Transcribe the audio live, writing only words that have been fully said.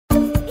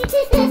Hey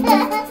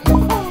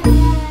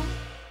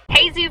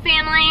Zoo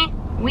family!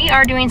 We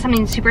are doing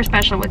something super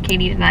special with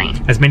Cadie tonight.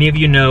 As many of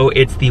you know,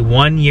 it's the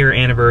 1-year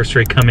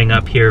anniversary coming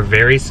up here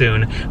very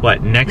soon.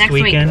 What, next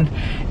weekend? Week.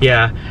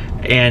 Yeah,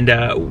 and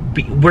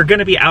we're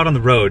gonna be out on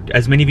the road.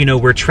 As many of you know,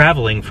 we're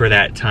traveling for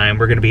that time.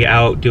 We're gonna be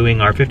out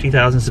doing our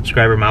 50,000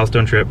 subscriber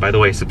milestone trip. By the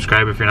way,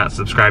 subscribe if you're not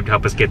subscribed to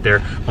help us get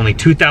there. Only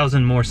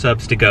 2,000 more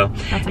subs to go.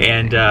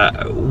 And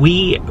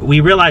we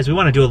realized we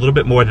wanna do a little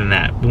bit more than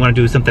that. We wanna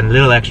do something a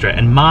little extra.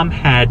 And Mom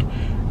had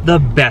the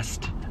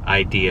best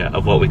idea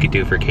of what we could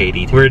do for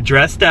Cadie. We're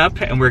dressed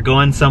up and we're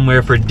going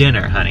somewhere for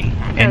dinner, honey.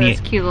 And this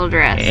cute little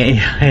dress.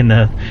 And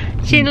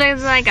she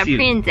looks like a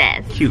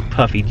princess. Cute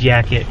puffy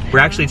jacket. We're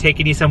actually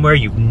taking you somewhere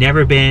you've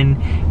never been.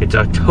 It's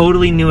a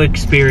totally new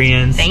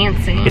experience.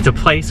 Fancy. It's a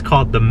place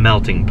called the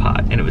Melting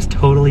Pot, and it was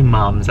totally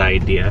Mom's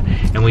idea.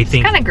 And we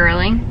think kind of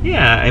girly.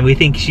 Yeah, and we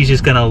think she's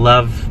just gonna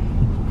love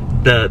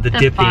the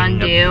dipping,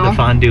 fondue. The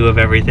fondue of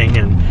everything,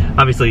 and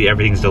obviously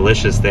everything's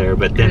delicious there,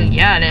 but then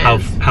yeah, it is.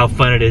 how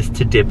fun it is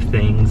to dip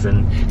things,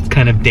 and it's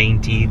kind of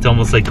dainty. It's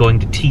almost like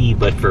going to tea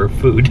but for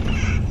food.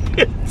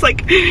 It's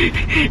like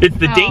it's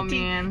the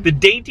the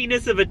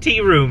daintiness of a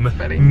tea room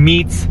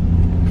meets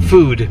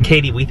food.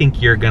 Cadie, we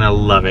think you're gonna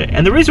love it.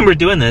 And the reason we're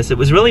doing this,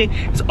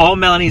 it's all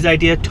Melanie's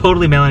idea,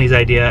 totally Melanie's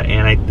idea,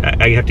 and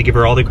I have to give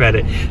her all the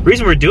credit. The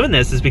reason we're doing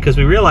this is because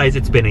we realize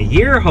it's been a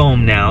year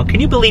home now. Can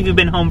you believe you've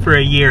been home for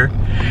a year?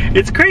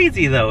 It's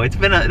crazy though.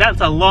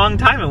 That's a long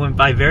time. It went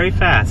by very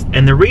fast.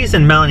 And the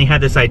reason Melanie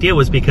had this idea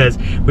was because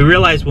we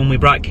realized when we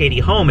brought Cadie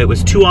home, it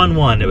was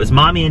 2-on-1. It was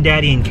Mommy and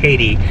Daddy and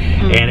Cadie,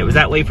 and it was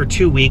that way for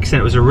 2 weeks, and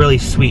it was a really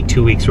sweet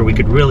 2 weeks where we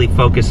could really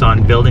focus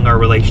on building our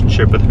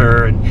relationship with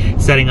her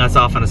and setting us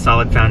off on a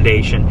solid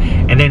foundation.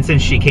 And then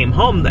since she came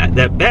home,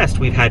 at best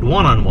we've had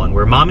 1-on-1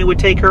 where Mommy would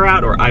take her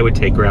out or I would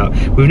take her out.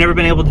 We've never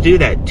been able to do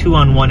that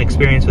 2-on-1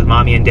 experience with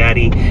Mommy and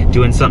Daddy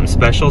doing something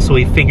special, so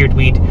we figured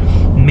we'd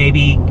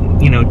maybe,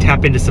 you know,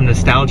 tap into some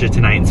nostalgia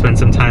tonight and spend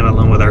some time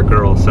alone with our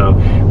girl. So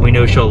we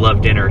know she'll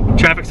love dinner.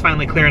 Traffic's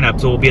finally clearing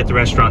up, so we'll be at the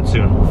restaurant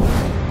soon.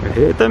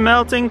 We're at the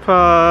Melting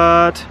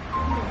Pot.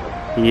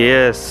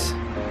 Yes.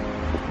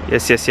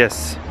 Yes, yes,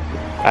 yes.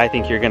 I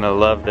think you're gonna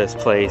love this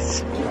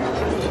place.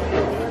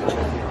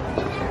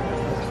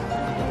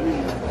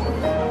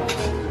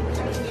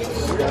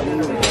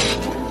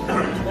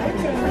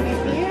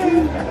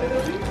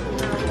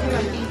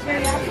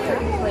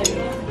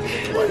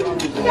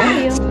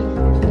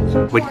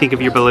 What do you think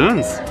of your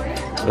balloons?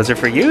 Those are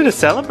for you to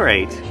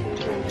celebrate.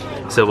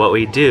 So what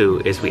we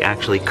do is we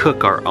actually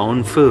cook our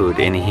own food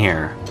in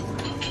here.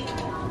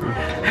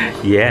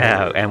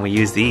 Yeah, and we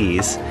use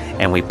these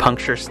and we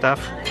puncture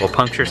stuff. We'll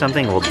puncture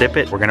something, we'll dip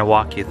it. We're gonna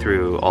walk you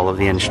through all of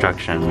the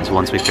instructions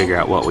once we figure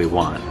out what we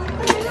want.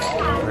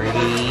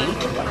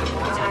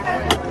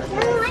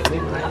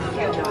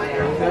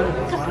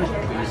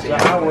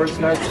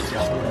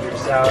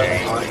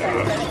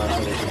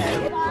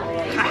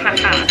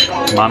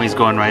 Mommy's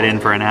going right in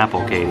for an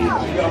apple, Cadie.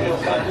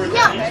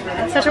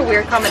 Such a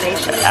weird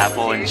combination.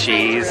 Apple and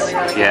cheese,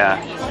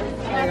 yeah.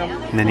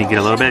 And then you get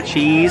a little bit of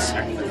cheese.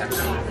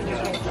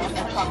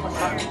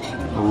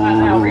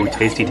 Ooh,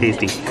 tasty,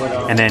 tasty.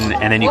 And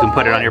then you can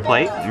put it on your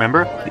plate,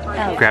 remember?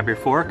 Grab your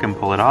fork and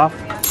pull it off.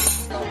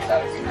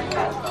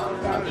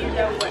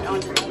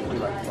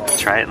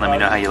 Try it and let me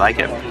know how you like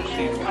it.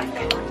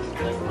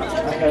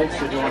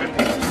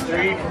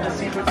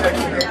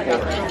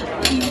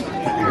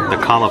 The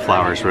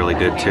cauliflower is really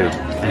good too.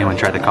 Anyone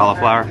try the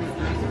cauliflower?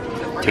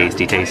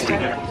 Tasty, tasty.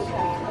 I'm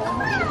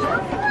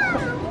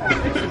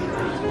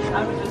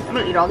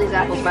gonna eat all these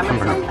apples by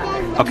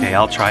myself. Okay,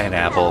 I'll try an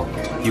apple.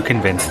 You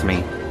convinced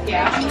me.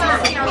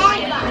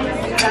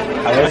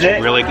 How is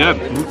it? Really good.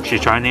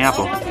 She's trying the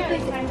apple.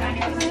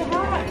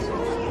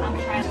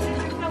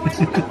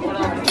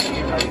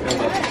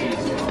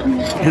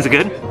 Is it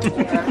good?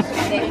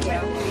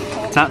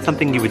 It's not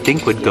something you would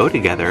think would go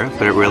together,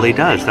 but it really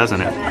does, doesn't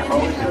it?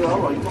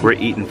 We're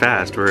eating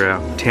fast. We're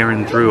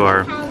tearing through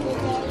our,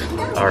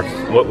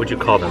 what would you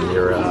call them?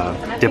 Your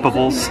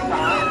dippables?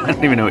 I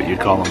don't even know what you'd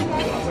call them.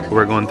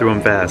 We're going through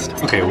them fast.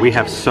 Okay, we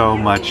have so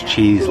much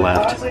cheese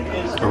left.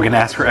 Are we gonna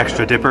ask for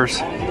extra dippers?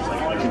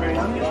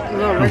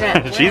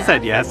 She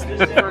said yes.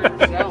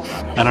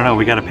 I don't know,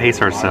 we gotta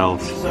pace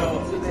ourselves.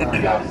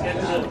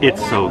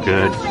 It's so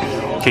good.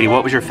 Cadie,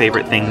 what was your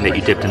favorite thing that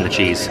you dipped in the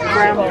cheese?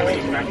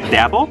 The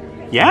apple?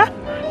 Yeah?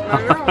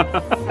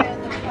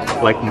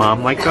 Like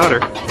mom, like daughter.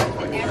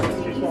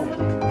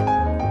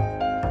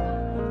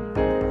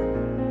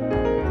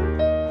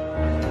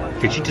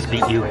 Did she just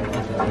beat you? I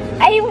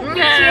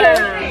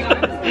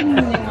beat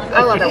you.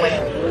 I love that way.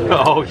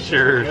 Oh,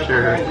 sure,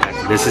 sure.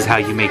 This is how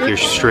you make your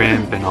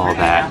shrimp and all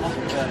that.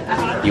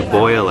 You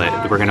boil it.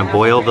 We're gonna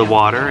boil the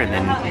water and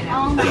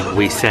then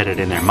we set it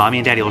in there. Mommy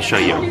and Daddy will show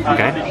you,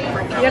 okay?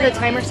 You have the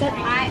timer set?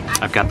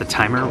 I've got the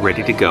timer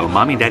ready to go.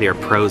 Mommy and Daddy are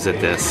pros at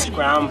this.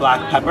 Ground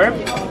black pepper.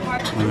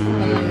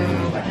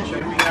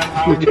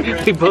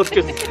 We both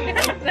just...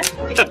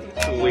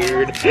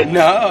 Weird.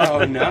 No,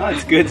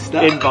 it's good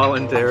stuff.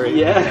 Involuntary.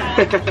 Yeah.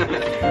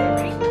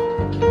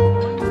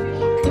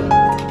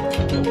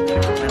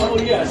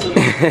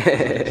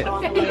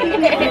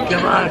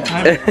 Come on,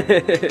 time.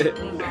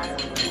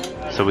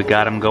 So we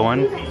got him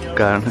going.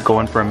 Got him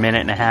going for a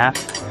minute and a half.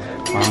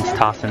 Mom's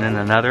tossing in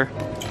another.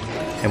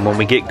 And when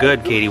we get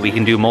good, Katie, we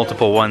can do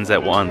multiple ones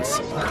at once.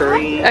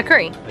 Curry. A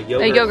curry.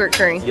 A yogurt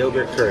curry.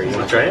 Yogurt curry. You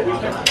want to try it?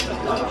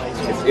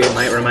 It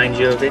might remind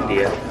you of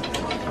India.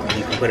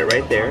 You can put it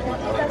right there,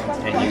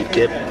 and you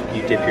dip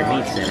your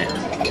meats in it.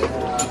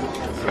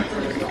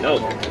 There you go.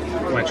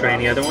 You want to try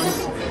any other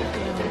ones?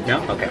 No?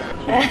 Okay.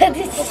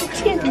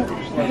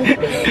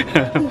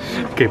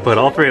 Okay, put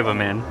all three of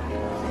them in.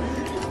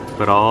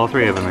 Put all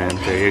three of them in.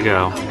 There you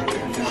go.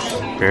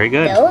 Very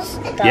good. Those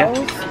yeah.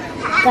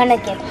 Gonna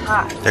get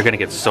hot. They're gonna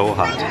get so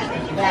hot.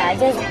 Yeah, I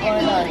just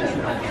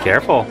wanna.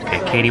 Careful. Okay,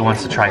 Katie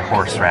wants to try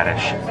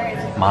horseradish.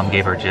 Mom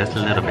gave her just a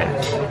little bit.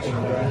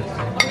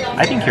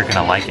 I think you're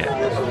gonna like it.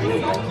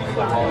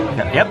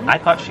 Yep, I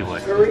thought she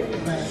would.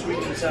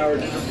 Sweet and sour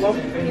slope.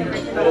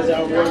 That is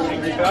our word.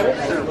 You got it?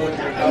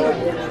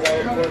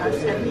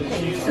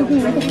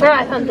 Oh,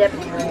 I found dip.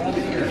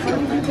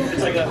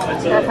 I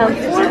found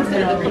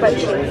but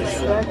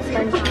cheese.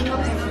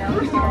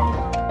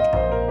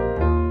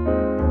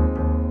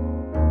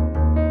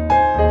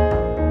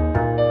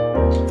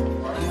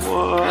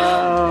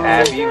 Whoa.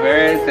 Happy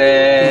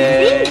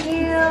birthday. Thank you.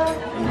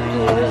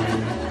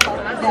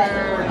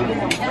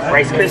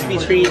 Rice Krispie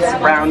treats,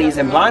 brownies,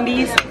 and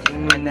blondies.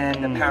 And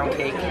then the pound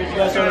cake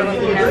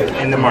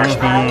and the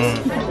marshmallows.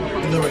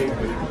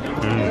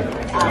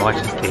 Watch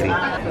this, Katie.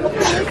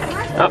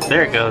 Oh,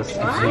 there it goes.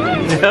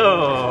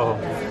 No.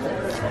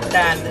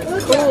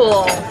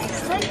 Cool.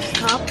 It's like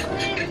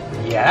chocolate.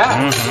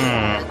 Yeah.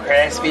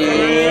 Crispy,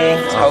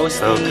 toasty.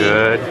 So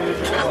good.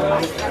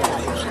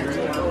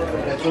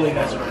 That's really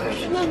nice.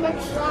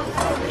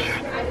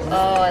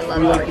 Oh, I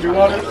love dark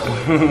chocolate.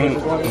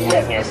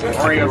 Here's some I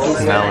Oreo can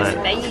smell it.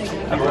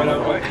 I'm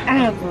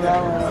gonna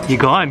blow it. You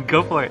go on,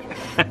 go for it.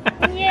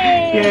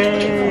 Yay!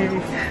 Yay!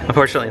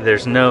 Unfortunately,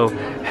 there's no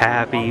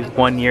happy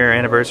 1-year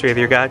anniversary of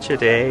your gotcha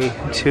day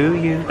to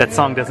you. That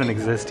song doesn't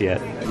exist yet.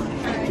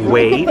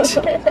 Wait.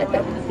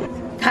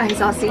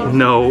 Guys, I'll see.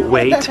 No,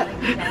 wait.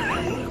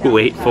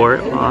 Wait for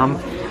it, Mom.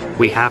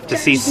 We have to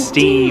see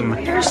steam.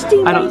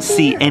 I don't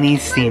see any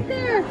steam.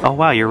 Oh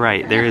wow, you're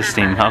right. There is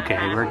steam. Okay,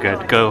 we're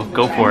good. Go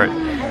for it.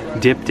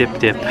 Dip, dip,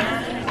 dip.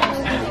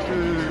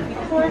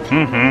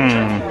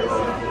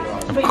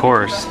 Of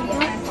course.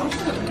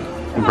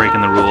 I'm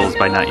breaking the rules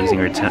by not using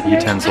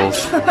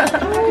utensils.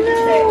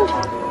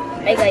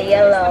 I got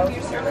yellow.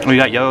 We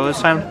got yellow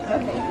this time?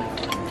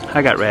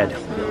 I got red.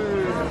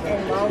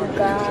 And Mom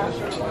got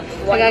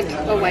I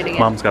got a white again.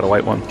 Mom's got a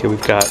white one. Okay,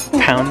 we've got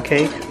pound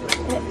cake,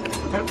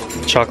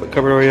 chocolate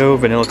covered Oreo,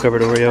 vanilla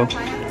covered Oreo,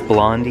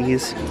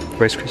 blondies,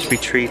 Rice Krispie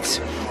treats.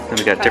 Then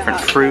we got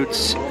different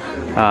fruits.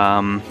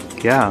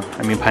 Yeah,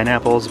 I mean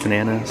pineapples,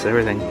 bananas,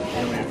 everything.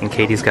 And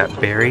Katie's got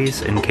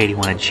berries, and Katie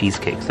wanted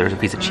cheesecake. So there's a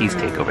piece of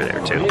cheesecake over there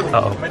too.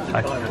 Uh-oh,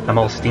 I'm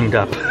all steamed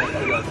up.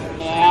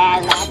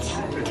 yeah, that's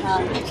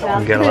chocolate.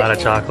 We got a lot of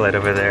chocolate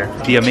over there.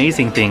 The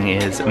amazing thing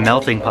is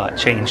Melting Pot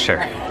changed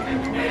her.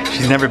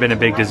 She's never been a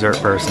big dessert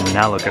person, and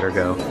now look at her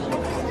go.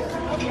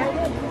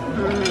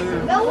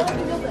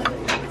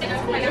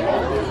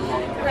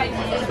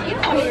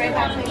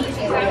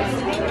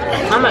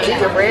 I'm gonna eat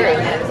your berry.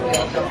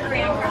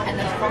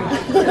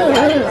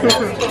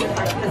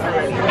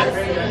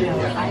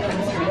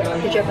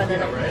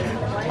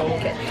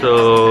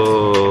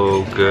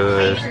 So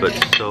good, but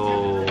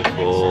so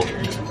full.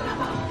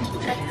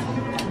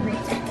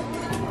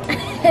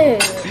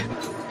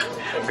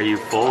 Are you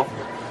full?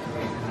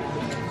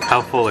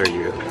 How full are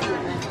you?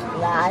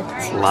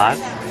 Lots.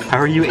 Lots? How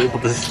are you able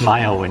to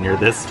smile when you're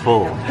this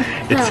full?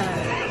 It's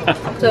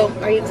So,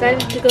 are you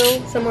excited to go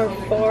somewhere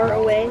far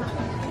away?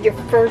 Your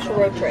first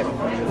road trip.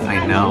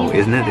 I know,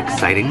 isn't it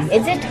exciting?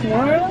 Is it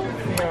tomorrow?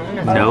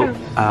 Nope.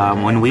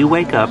 When we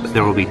wake up,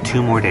 there will be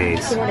 2 more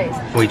days. 2 more days.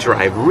 We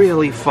drive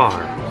really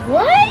far.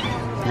 What?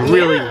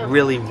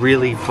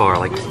 Really far.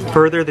 Like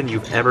further than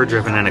you've ever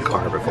driven in a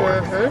car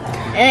before.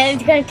 And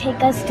it's gonna take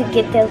us to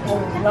get there for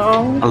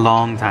long. A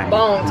long time.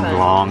 Long time.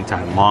 Long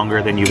time.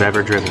 Longer than you've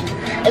ever driven.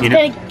 It's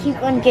gonna keep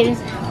on getting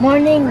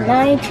morning,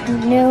 night,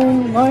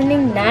 noon,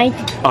 morning, night.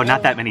 Oh,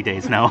 not that many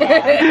days, no.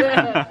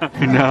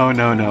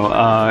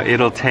 No.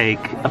 It'll take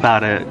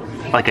about a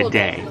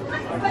day.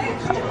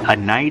 A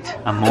night,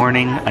 a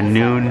morning, a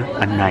noon,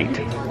 a night.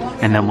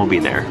 And then we'll be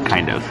there,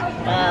 kind of.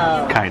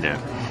 Oh. Kind of.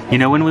 You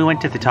know when we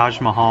went to the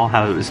Taj Mahal,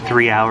 how it was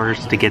 3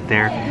 hours to get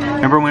there?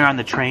 Remember when we were on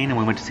the train and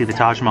we went to see the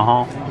Taj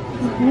Mahal?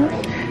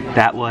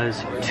 That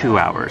was 2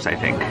 hours, I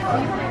think.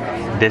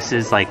 This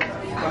is like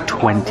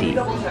 20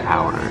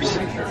 hours.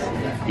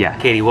 Yeah,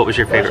 Katie, what was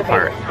your favorite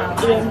part?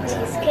 Eating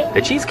cheesecake.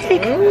 The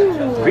cheesecake?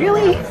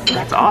 Really?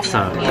 That's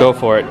awesome. Go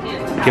for it.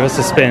 Give us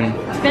a spin.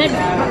 Spin it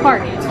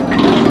apart.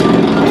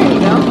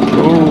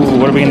 Ooh,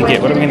 what are we gonna get?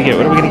 What are we gonna get?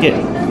 What are we gonna get?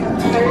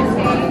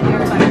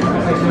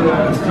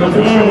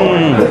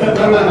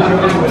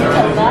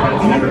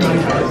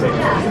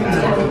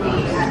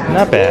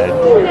 Not bad.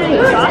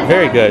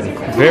 Very good.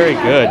 Very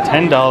good.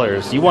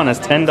 $10. You won us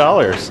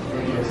 $10.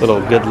 Little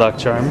good luck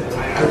charm.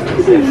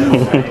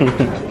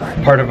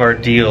 Part of our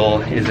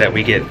deal is that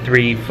we get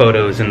 3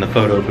 photos in the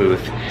photo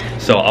booth.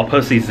 So I'll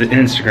post these to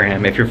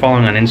Instagram. If you're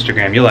following on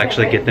Instagram, you'll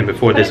actually get them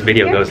before this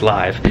video goes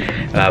live.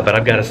 But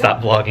I've got to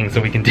stop vlogging so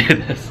we can do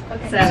this.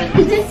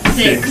 7,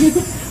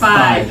 6,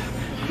 5,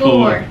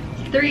 4,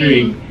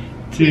 3,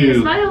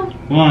 2, smile.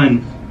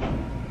 1.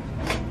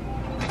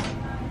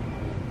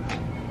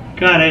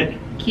 Got it.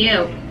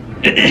 Cute.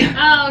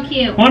 Oh,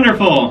 cute.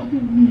 Wonderful.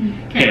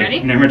 Okay,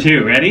 ready? Number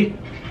 2, ready?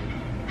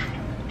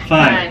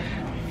 5,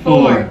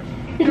 4,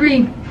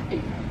 3.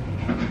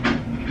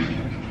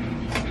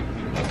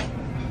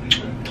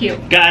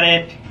 Cute. Got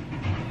it.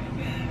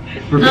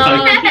 Oh, cute. I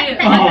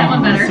like that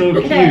one better. So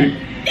cute.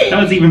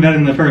 That was even better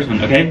than the first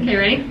one, okay? Okay,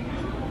 ready?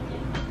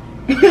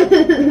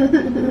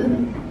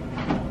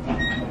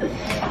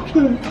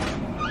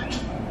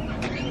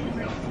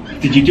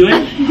 Did you do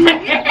it?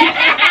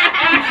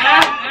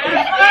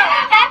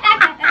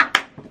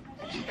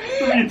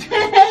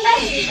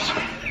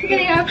 We're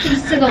getting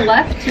options to the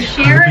left to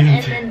share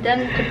and then done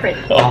to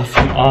print.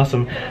 Awesome,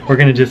 awesome. We're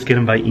gonna just get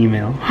them by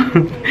email.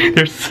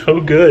 They're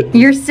so good.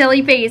 Your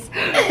silly face.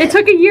 It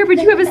took a year, but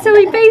you have a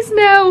silly face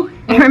now.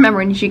 I remember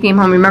when she came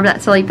home, remember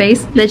that silly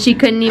face that she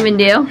couldn't even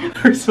do?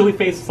 Her silly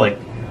face was like...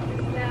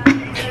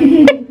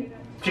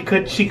 She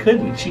couldn't.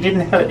 She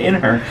didn't have it in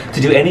her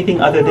to do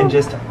anything other than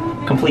just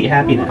complete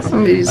happiness.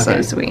 You're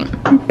so sweet.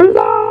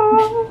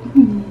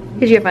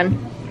 Did you have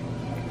fun?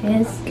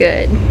 Yes.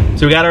 Good.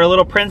 So we got our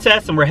little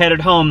princess and we're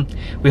headed home.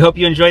 We hope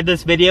you enjoyed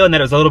this video and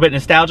that it was a little bit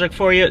nostalgic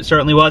for you. It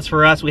certainly was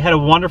for us. We had a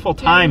wonderful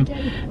time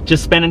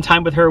just spending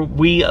time with her.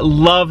 We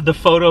love the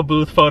photo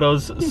booth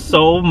photos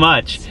so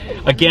much.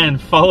 Again,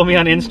 follow me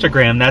on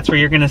Instagram. That's where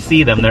you're gonna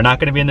see them. They're not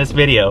gonna be in this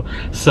video.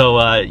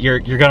 So you're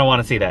gonna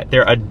wanna see that.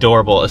 They're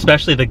adorable,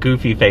 especially the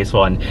goofy face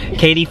one.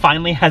 Cadie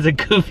finally has a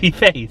goofy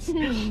face.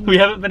 We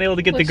haven't been able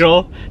to get the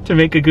girl to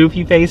make a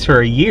goofy face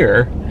for a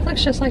year. It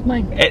looks just like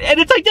mine. And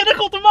it's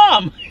identical to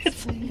Mom.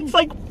 It's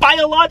like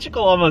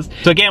biological almost.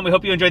 So again, we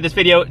hope you enjoyed this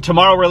video.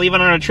 Tomorrow we're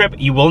leaving on a trip.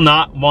 You will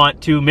not want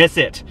to miss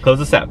it.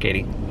 Close us out,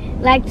 Cadie.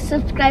 Like,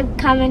 subscribe,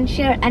 comment,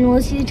 share, and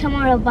we'll see you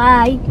tomorrow.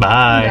 Bye.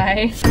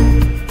 Bye.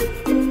 Bye.